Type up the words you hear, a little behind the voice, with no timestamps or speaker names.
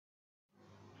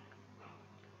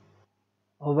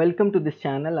Welcome to this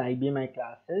channel IBM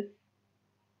classes.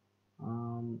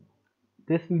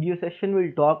 This video session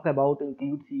will talk about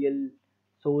include CL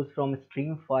source from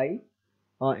stream file.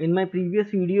 In my previous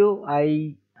video,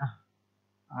 I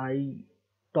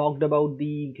talked about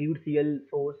the include CL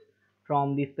source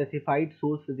from the specified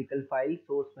source physical file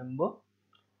source member.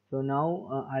 So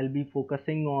now I'll be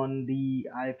focusing on the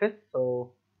IFS.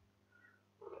 So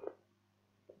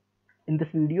in this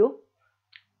video,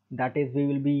 that is, we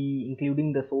will be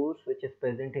including the source which is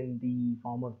present in the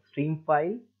form of stream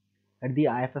file at the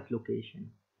IFS location.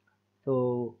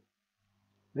 So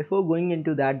before going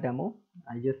into that demo,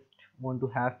 I just want to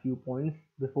have few points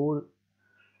before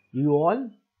you all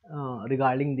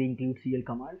regarding the include CL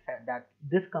command. That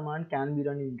this command can be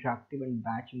run in interactive and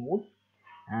batch mode,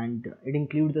 and it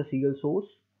includes the CL source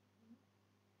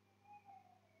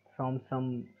from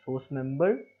some source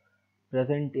member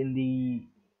present in the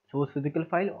source physical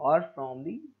file or from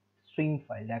the stream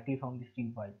file, directly from the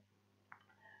stream file.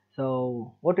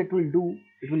 So what it will do,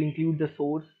 it will include the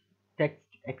source text,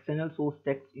 external source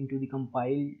text into the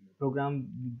compiled program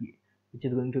which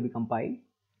is going to be compiled.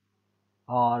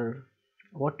 Or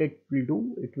what it will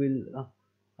do, it will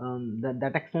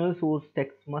that external source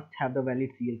text must have the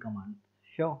valid CL command.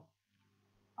 Sure,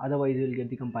 otherwise you will get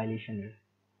the compilation error.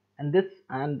 And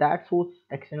that source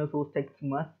external source text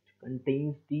must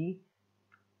contains the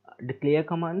declare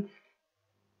commands,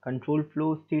 control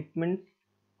flow statements,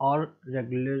 or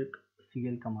regular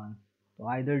CL commands. So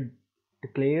either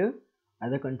declare,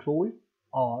 either control,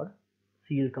 or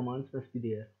CL commands must be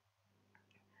there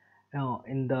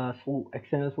in the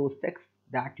external source text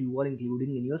that you are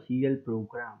including in your CL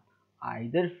program,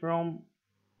 either from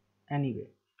anywhere,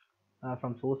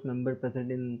 from source member present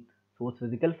in source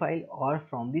physical file or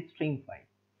from the stream file.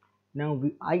 Now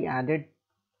I added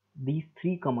these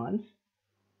three commands,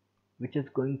 which is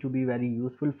going to be very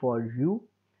useful for you.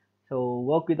 So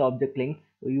work with object links.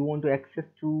 So you want to access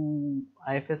to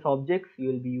IFS objects, you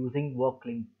will be using work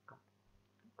link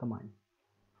command.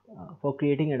 For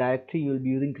creating a directory, you will be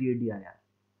using CRTDIR.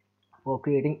 For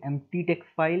creating empty text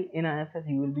file in IFS,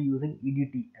 you will be using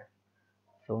EDTF.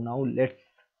 So now let's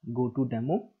go to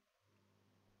demo.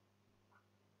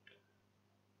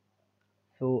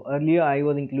 So earlier I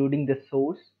was including the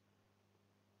source.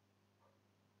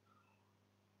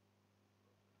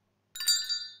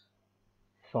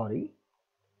 Sorry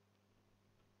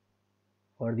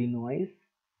for the noise.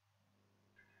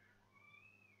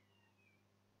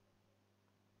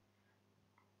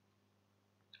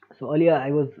 So earlier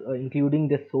I was including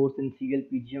this source in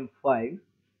CLPGM5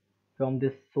 from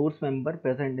this source member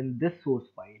present in this source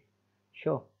file.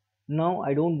 Sure. Now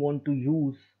I don't want to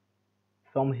use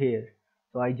from here.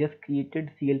 So I just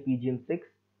created CLPGM6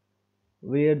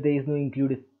 where there is no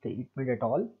include statement at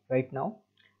all right now.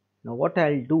 Now what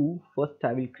I'll do, first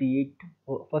I'll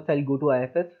go to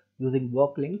IFS using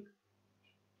work link.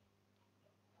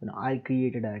 So now I'll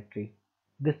create a directory.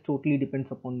 This totally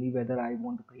depends upon me whether I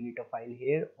want to create a file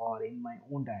here or in my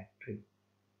own directory.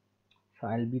 So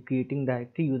I'll be creating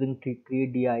directory using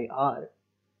CRTDIR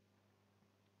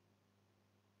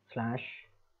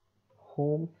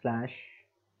 /home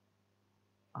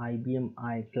 /IBM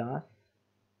iClass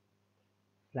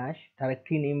 /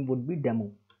 directory name would be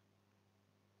demo.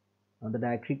 Now the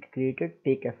directory created,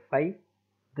 take F5,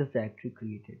 this directory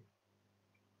created.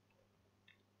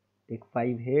 Take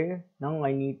 5 here. Now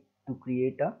I need to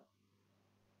create a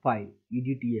file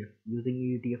EDTF using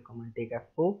EDTF command. Take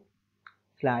F4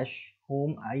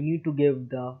 /home. I need to give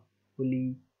the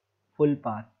fully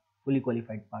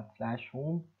qualified path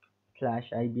 /home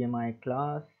 /IBM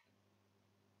iClass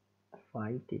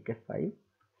 5. Take F5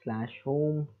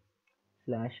 /home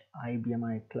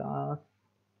 /IBM iClass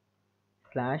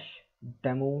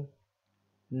 /demo.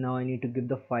 Now I need to give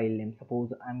the file name.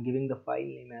 Suppose I'm giving the file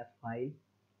name as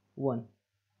file1.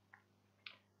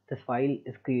 This file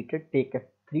is created. Take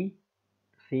F3,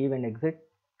 save and exit.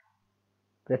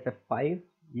 Press F5.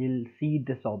 You'll see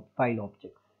this file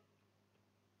object.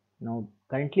 Now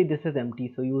currently this is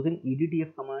empty. So using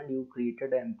EDTF command, you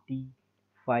created an empty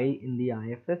file in the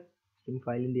IFS. Stream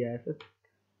file in the IFS.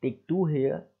 Take 2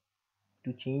 here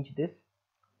to change this.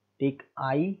 Take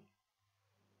I5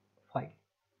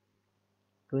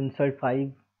 to insert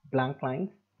 5 blank lines.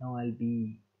 Now I'll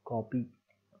be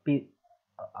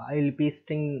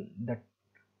pasting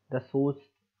the source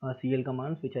CL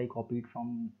commands which I copied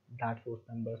from that source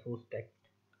member source text.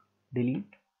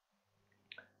 Delete.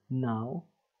 Now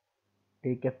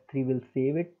take F3, will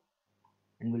save it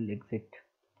and will exit.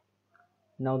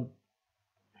 Now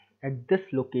at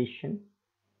this location,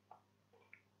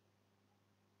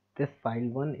 this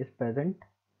file1 is present,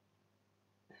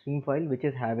 stream file which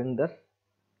is having this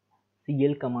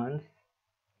CL commands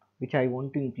which I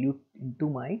want to include into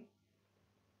my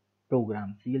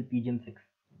program CL PGM6.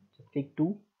 Just take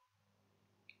two.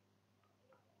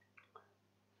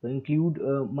 So include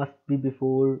must be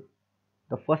before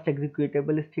the first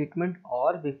executable statement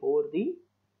or before the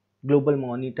global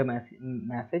monitor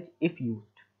message if used.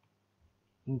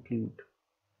 Include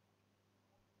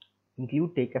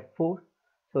take F4.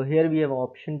 So here we have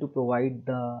option to provide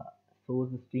the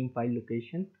source stream file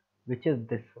location, which is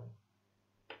this one.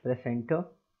 Press enter.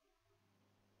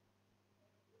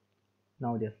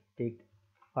 Now just take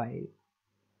file.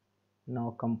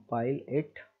 Now compile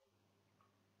it.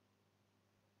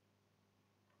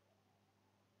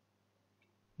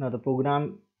 Now the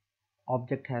program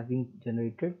object has been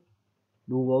generated.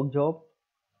 Do work job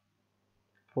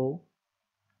for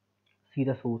see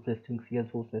the source listing, CL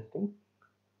source listing.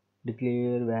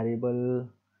 Declare variable.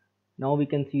 Now we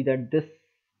can see that this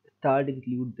start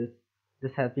include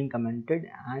this has been commented,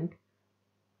 and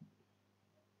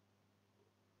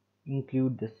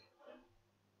include this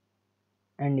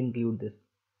and include this.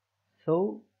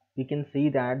 So we can see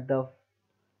that the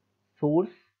source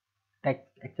text,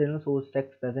 external source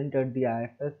text present at the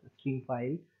IFS stream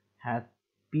file has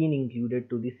been included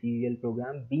to the serial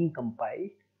program being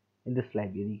compiled in this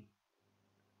library.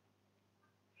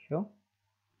 Sure.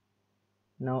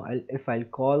 Now if I'll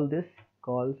call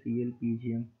CL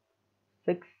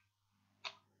PGM6,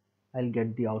 I'll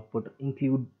get the output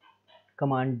include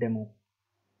command demo.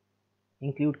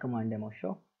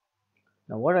 Sure.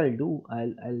 Now what I'll do,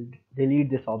 I'll delete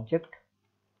this object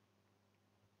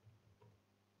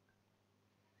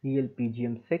CL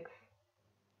PGM6.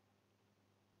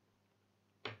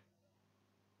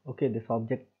 Okay, this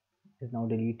object is now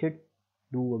deleted.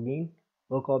 Do again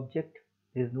work object.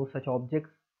 There is no such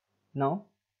objects now.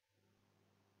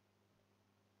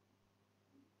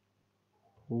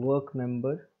 Work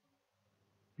member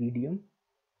PDM.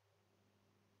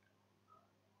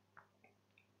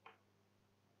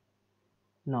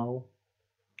 Now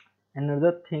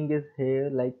another thing is here,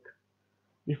 like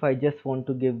if I just want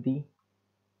to give the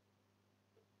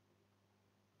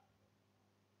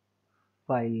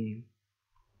file name,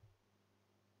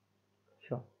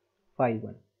 sure, file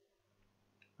 1.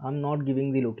 I'm not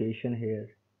giving the location here.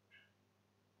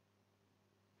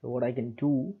 So what I can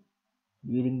do,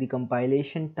 during the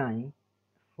compilation time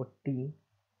 14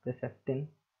 plus F10,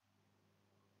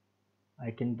 I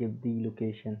can give the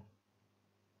location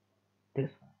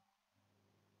this one.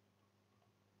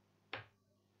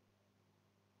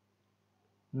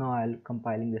 Now I'll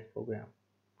compiling this program.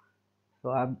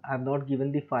 So I've not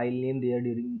given the file name there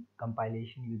during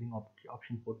compilation using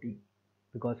option 14,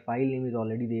 because file name is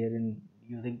already there in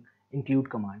using include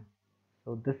command.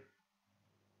 So this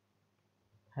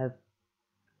has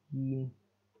been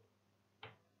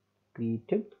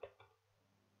created.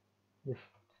 Just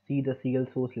see the CL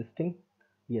source listing.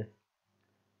 Yes,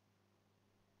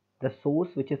 the source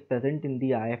which is present in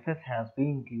the IFS has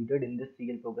been included in this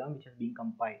CL program which is being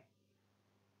compiled.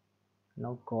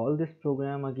 Now call this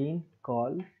program again,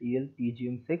 call CL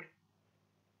PGM6.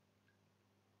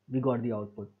 We got the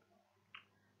output.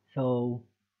 So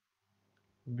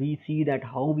we see that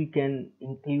how we can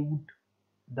include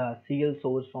the CL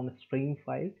source from a stream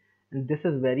file, and this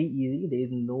is very easy. There is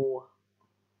no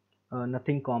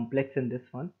nothing complex in this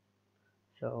one.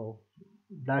 So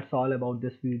that's all about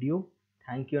this video.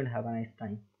 Thank you and have a nice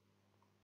time.